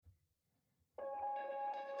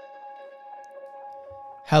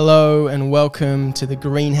Hello and welcome to the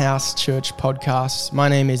Greenhouse Church podcast. My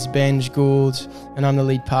name is Benj Gould and I'm the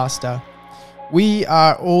lead pastor. We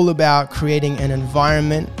are all about creating an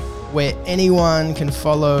environment where anyone can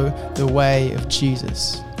follow the way of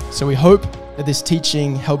Jesus. So we hope that this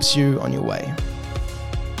teaching helps you on your way.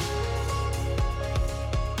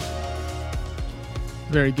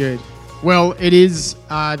 Very good. Well, it is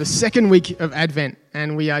the second week of Advent,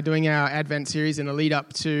 and we are doing our Advent series in the lead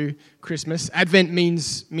up to Christmas. Advent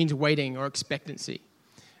means waiting or expectancy.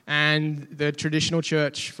 And the traditional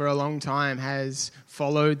church for a long time has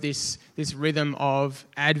followed this rhythm of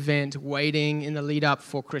Advent, waiting in the lead up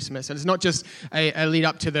for Christmas. And it's not just a lead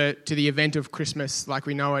up to the event of Christmas like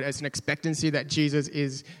we know it. It's an expectancy that Jesus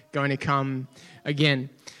is going to come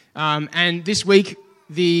again. And this week,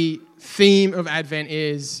 the theme of Advent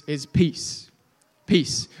is peace.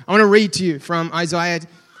 Peace. I want to read to you from Isaiah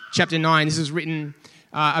chapter 9. This was written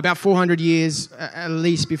about 400 years at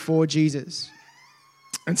least before Jesus.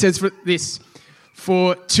 And it says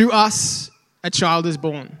For to us a child is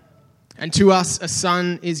born, and to us a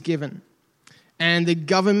son is given, and the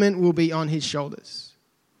government will be on his shoulders.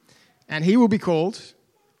 And he will be called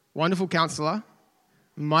Wonderful Counselor,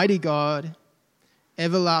 Mighty God,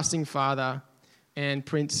 Everlasting Father, and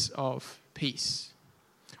Prince of Peace.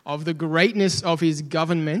 Of the greatness of his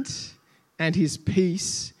government and his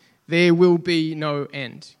peace, there will be no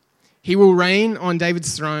end. He will reign on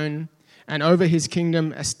David's throne and over his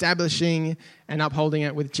kingdom, establishing and upholding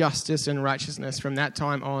it with justice and righteousness from that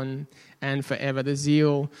time on and forever. The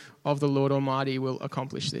zeal of the Lord Almighty will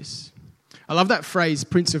accomplish this. I love that phrase,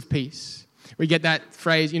 Prince of Peace. We get that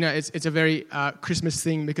phrase, it's a very Christmas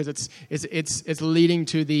thing because it's leading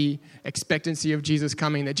to the expectancy of Jesus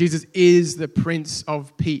coming, that Jesus is the Prince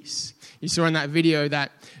of Peace. You saw in that video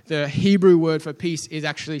that the Hebrew word for peace is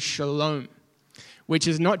actually shalom, which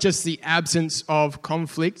is not just the absence of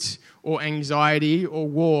conflict or anxiety or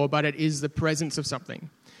war, but it is the presence of something,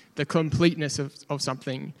 the completeness of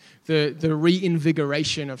something, the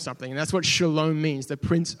reinvigoration of something. And that's what shalom means, the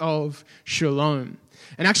Prince of Shalom.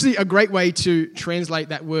 And actually a great way to translate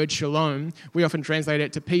that word shalom, we often translate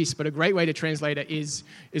it to peace, but a great way to translate it is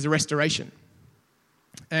a restoration.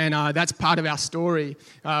 And that's part of our story.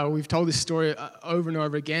 We've told this story over and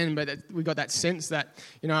over again, but we got that sense that,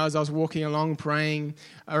 as I was walking along praying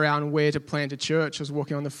around where to plant a church, I was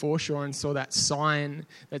walking on the foreshore and saw that sign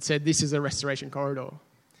that said, "This is a restoration corridor."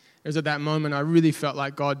 It was at that moment I really felt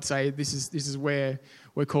like God say, this is where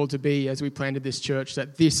we're called to be as we planted this church,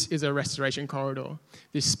 that this is a restoration corridor.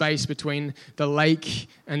 This space between the lake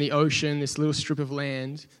and the ocean, this little strip of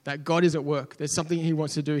land, that God is at work. There's something he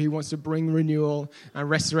wants to do. He wants to bring renewal and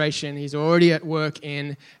restoration. He's already at work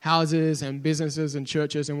in houses and businesses and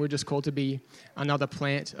churches, and we're just called to be another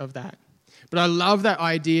plant of that. But I love that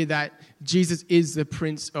idea that Jesus is the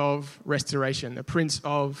Prince of Restoration, the Prince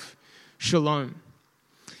of Shalom.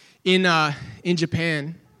 In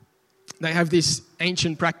Japan, they have this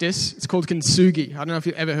ancient practice. It's called kintsugi. I don't know if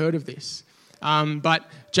you've ever heard of this. But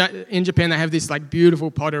in Japan, they have this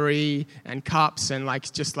beautiful pottery and cups and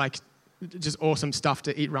just awesome stuff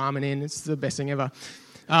to eat ramen in. It's the best thing ever.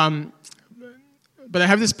 But they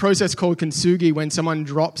have this process called kintsugi when someone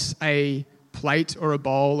drops a plate or a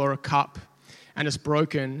bowl or a cup and it's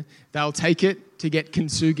broken, they'll take it to get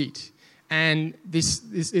kintsugi'd. And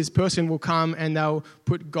this person will come and they'll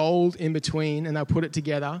put gold in between and they'll put it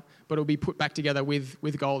together, but it'll be put back together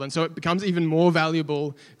with gold. And so it becomes even more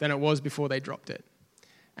valuable than it was before they dropped it.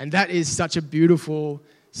 And that is such a beautiful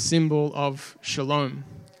symbol of shalom,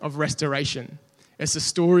 of restoration. It's the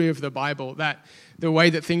story of the Bible, that the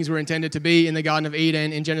way that things were intended to be in the Garden of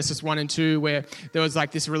Eden in Genesis 1 and 2, where there was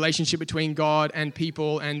this relationship between God and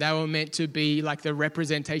people, and they were meant to be the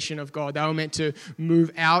representation of God. They were meant to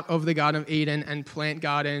move out of the Garden of Eden and plant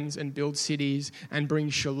gardens and build cities and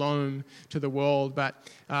bring shalom to the world. But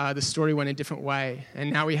the story went a different way.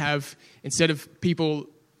 And now we have, instead of people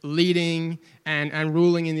leading and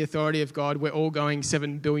ruling in the authority of God, we're all going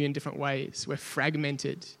 7 billion different ways. We're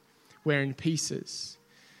fragmented. We're in pieces.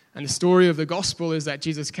 And the story of the gospel is that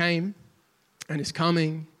Jesus came and is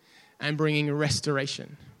coming and bringing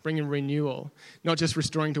restoration, bringing renewal, not just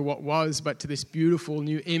restoring to what was, but to this beautiful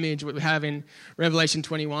new image we have in Revelation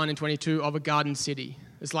 21 and 22 of a garden city.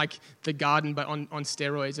 It's like the garden, but on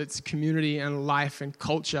steroids. It's community and life and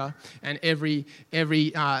culture, and every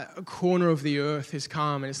corner of the earth has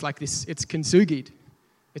come, and it's like this. It's kintsugi'd,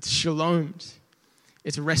 it's shalomed,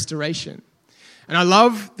 it's restoration. And I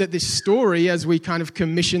love that this story, as we kind of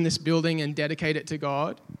commission this building and dedicate it to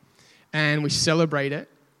God, and we celebrate it,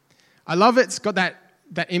 I love it's got that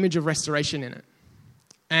image of restoration in it.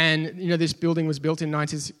 And, this building was built in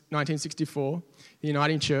 1964, the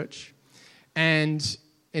Uniting Church. And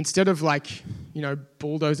instead of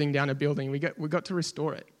bulldozing down a building, we got to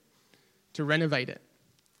restore it, to renovate it.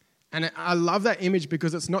 And I love that image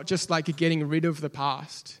because it's not just like getting rid of the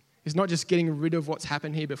past. It's not just getting rid of what's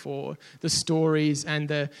happened here before, the stories and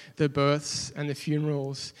the births and the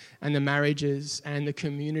funerals and the marriages and the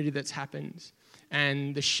community that's happened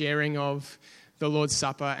and the sharing of the Lord's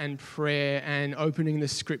Supper and prayer and opening the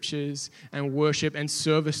scriptures and worship and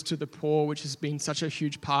service to the poor, which has been such a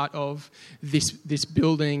huge part of this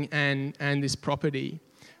building and this property.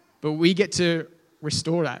 But we get to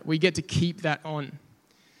restore that. We get to keep that on.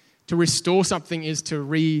 To restore something is to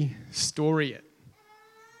re-story it,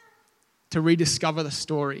 to rediscover the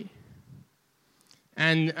story.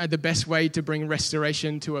 And the best way to bring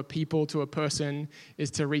restoration to a people, to a person, is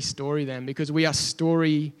to re-story them, because we are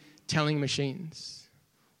storytelling machines.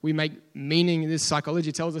 We make meaning. This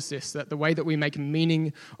psychology tells us this, that the way that we make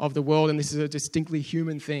meaning of the world, and this is a distinctly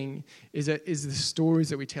human thing, is the stories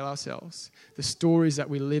that we tell ourselves, the stories that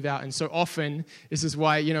we live out. And so often, this is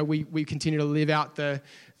why we continue to live out the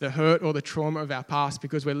hurt or the trauma of our past,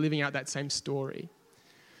 because we're living out that same story.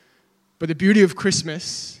 But the beauty of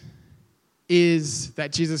Christmas is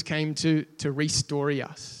that Jesus came to restory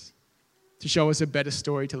us, to show us a better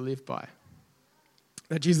story to live by.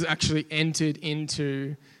 That Jesus actually entered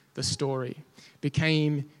into the story,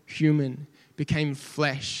 became human, became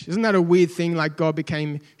flesh. Isn't that a weird thing, like God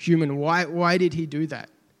became human? Why did he do that?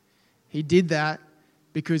 He did that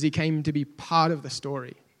because he came to be part of the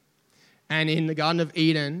story. And in the Garden of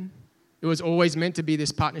Eden, it was always meant to be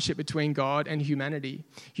this partnership between God and humanity.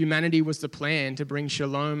 Humanity was the plan to bring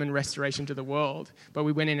shalom and restoration to the world, but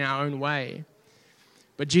we went in our own way.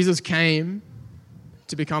 But Jesus came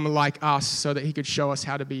to become like us so that he could show us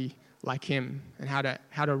how to be like him and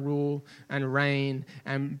how to rule and reign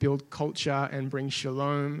and build culture and bring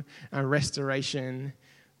shalom and restoration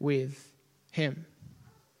with him.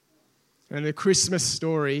 And the Christmas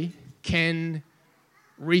story can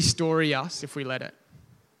restory us if we let it.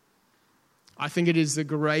 I think it is the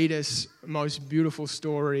greatest, most beautiful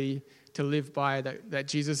story to live by, that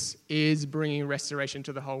Jesus is bringing restoration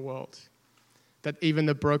to the whole world. That even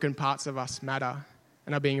the broken parts of us matter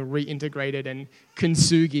and are being reintegrated and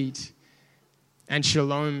kintsugied and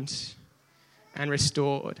shalomed and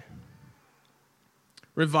restored.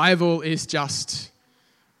 Revival is just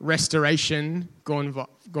restoration gone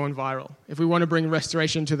viral. If we want to bring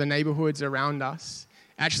restoration to the neighborhoods around us,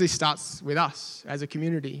 it actually starts with us as a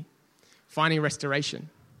community, finding restoration.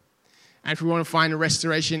 And if we want to find a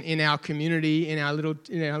restoration in our community, in our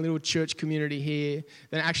little church community here,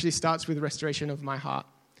 then it actually starts with restoration of my heart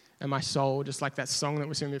and my soul, just like that song that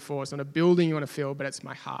we sang before. It's not a building you want to fill, but it's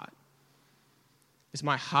my heart. It's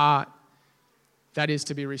my heart that is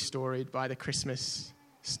to be restored by the Christmas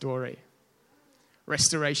story.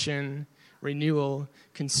 Restoration, renewal,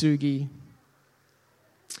 kintsugi.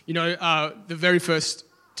 The very first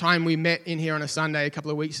time we met in here on a Sunday a couple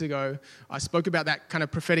of weeks ago, I spoke about that kind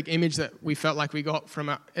of prophetic image that we felt like we got from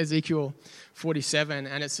Ezekiel 47,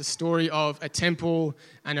 and it's a story of a temple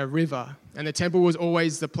and a river. And the temple was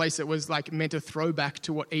always the place that was like meant to throw back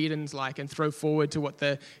to what Eden's like and throw forward to what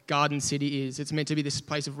the garden city is. It's meant to be this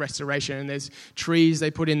place of restoration, and there's trees they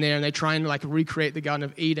put in there, and they try and like recreate the Garden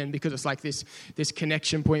of Eden, because it's like this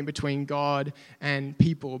connection point between God and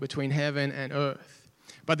people, between heaven and earth.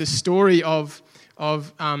 But the story of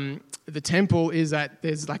the temple is that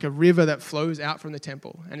there's like a river that flows out from the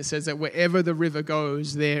temple. And it says that wherever the river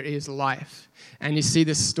goes, there is life. And you see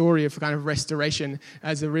this story of kind of restoration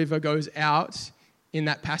as the river goes out in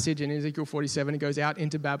that passage in Ezekiel 47. It goes out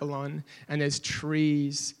into Babylon, and there's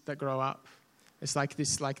trees that grow up. It's like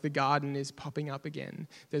this, like the garden is popping up again.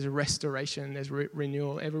 There's restoration, there's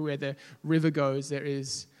renewal. Everywhere the river goes, there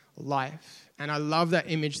is life. And I love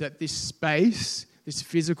that image that this space, this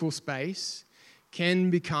physical space, can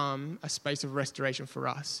become a space of restoration for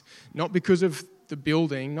us. Not because of the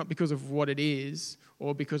building, not because of what it is,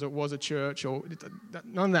 or because it was a church, or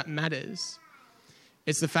none of that matters.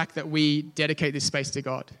 It's the fact that we dedicate this space to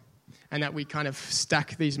God, and that we kind of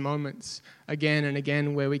stack these moments again and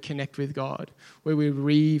again where we connect with God, where we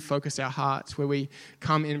refocus our hearts, where we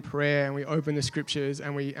come in prayer and we open the scriptures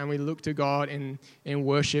and we look to God in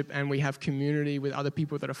worship, and we have community with other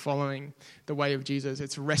people that are following the way of Jesus.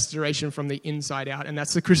 It's restoration from the inside out, and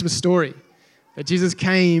that's the Christmas story, that Jesus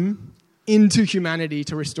came into humanity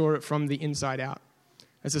to restore it from the inside out.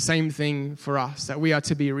 It's the same thing for us, that we are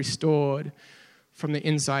to be restored from the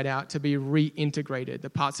inside out, to be reintegrated. The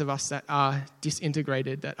parts of us that are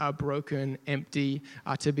disintegrated, that are broken, empty,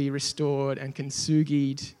 are to be restored and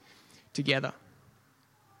kintsugied together.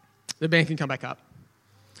 the band can come back up.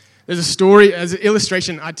 There's a story, as an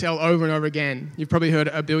illustration I tell over and over again. You've probably heard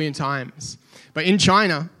it a billion times. But in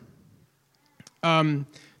China,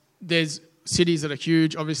 there's cities that are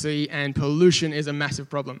huge, obviously, and pollution is a massive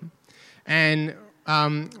problem. And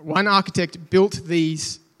one architect built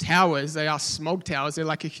these towers. They are smog towers. They're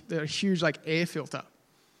a huge air filter.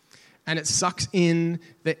 And it sucks in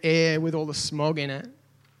the air with all the smog in it.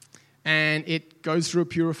 And it goes through a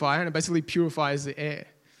purifier, and it basically purifies the air.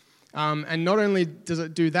 And not only does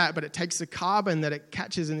it do that, but it takes the carbon that it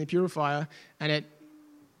catches in the purifier and it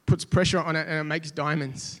puts pressure on it and it makes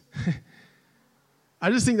diamonds. I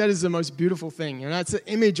just think that is the most beautiful thing. And that's the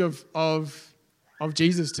image of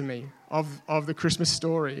Jesus to me, of the Christmas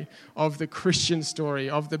story, of the Christian story,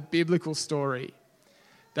 of the biblical story.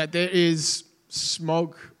 That there is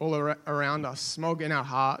smog all around us, smog in our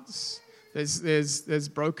hearts. There's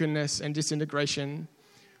brokenness and disintegration.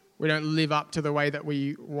 We don't live up to the way that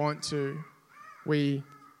we want to. We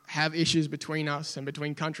have issues between us and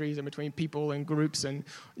between countries and between people and groups. And,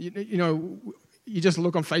 you just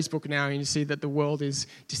look on Facebook now and you see that the world is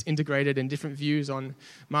disintegrated and different views on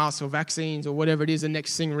masks or vaccines or whatever it is. The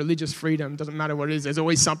next thing, religious freedom, doesn't matter what it is. There's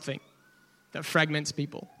always something that fragments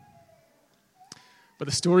people. But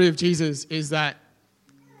the story of Jesus is that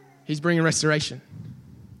he's bringing restoration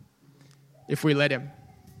if we let him.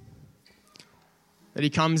 That he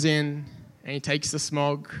comes in and he takes the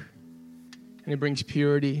smog and he brings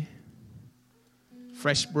purity,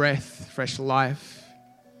 fresh breath, fresh life.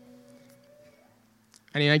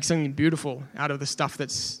 And he makes something beautiful out of the stuff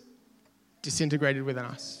that's disintegrated within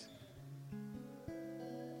us.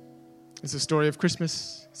 It's the story of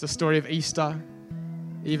Christmas. It's the story of Easter.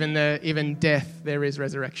 Even death, there is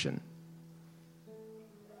resurrection.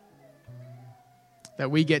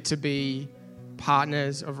 That we get to be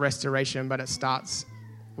partners of restoration, but it starts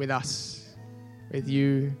with us, with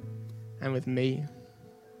you, and with me.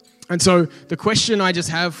 And so the question I just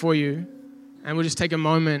have for you, and we'll just take a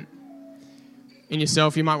moment in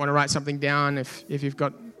yourself. You might want to write something down if you've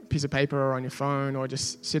got a piece of paper or on your phone, or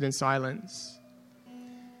just sit in silence,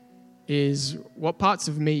 is what parts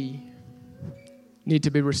of me need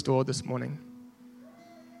to be restored this morning?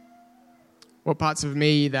 What parts of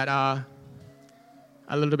me that are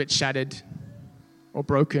a little bit shattered or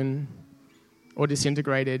broken or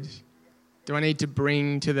disintegrated do I need to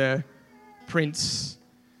bring to the Prince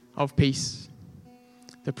of Peace,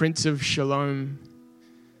 the Prince of Shalom,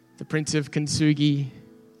 the Prince of Kintsugi,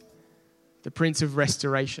 the Prince of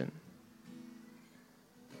Restoration?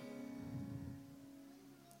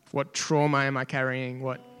 What trauma am I carrying?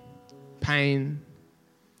 What pain?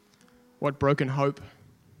 What broken hope?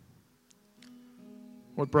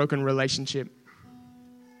 What broken relationship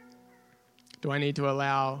do I need to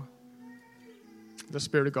allow the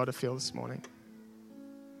Spirit of God to fill this morning?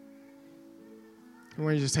 I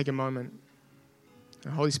want you to just take a moment.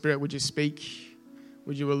 And Holy Spirit, would you speak?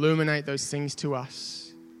 Would you illuminate those things to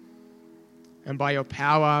us? And by your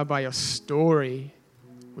power, by your story,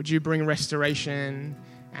 would you bring restoration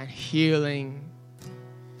and healing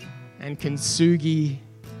and kintsugi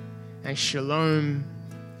and shalom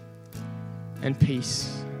and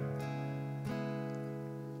peace?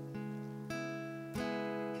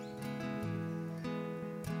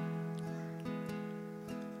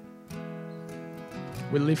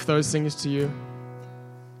 We lift those things to you.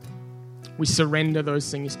 We surrender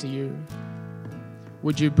those things to you.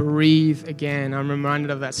 Would you breathe again? I'm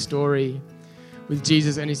reminded of that story with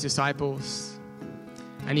Jesus and his disciples.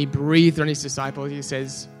 And he breathed on his disciples. He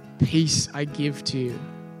says, "Peace I give to you.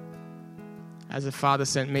 As the Father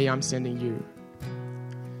sent me, I'm sending you."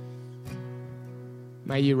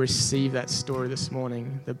 May you receive that story this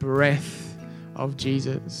morning. The breath of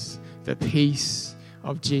Jesus, the peace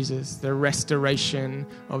of Jesus, the restoration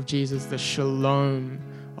of Jesus, the shalom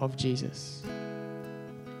of Jesus.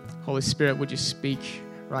 Holy Spirit, would you speak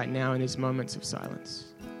right now in these moments of silence?